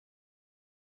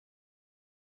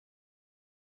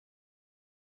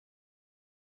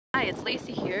it's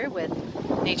Lacey here with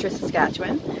Nature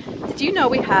Saskatchewan. Did you know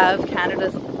we have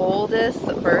Canada's oldest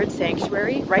bird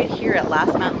sanctuary right here at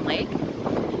Last Mountain Lake?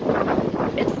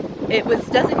 It was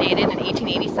designated in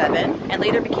 1887 and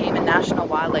later became a national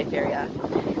wildlife area.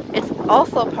 It's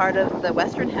also part of the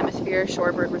Western Hemisphere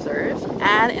Shorebird Reserve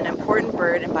and an important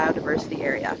bird and biodiversity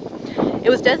area. It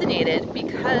was designated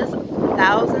because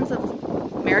thousands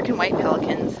of American white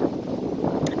pelicans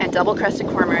and double-crested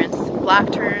cormorants,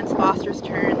 black terns, Foster's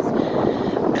terns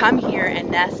come here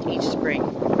and nest each spring.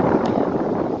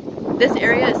 This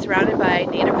area is surrounded by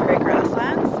native prairie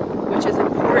grasslands, which is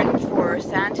important for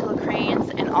sandhill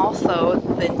cranes and also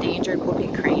the endangered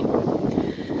whooping crane.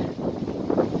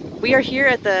 We are here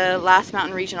at the Last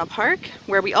Mountain Regional Park,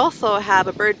 where we also have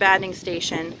a bird banding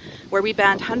station where we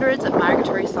band hundreds of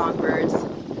migratory songbirds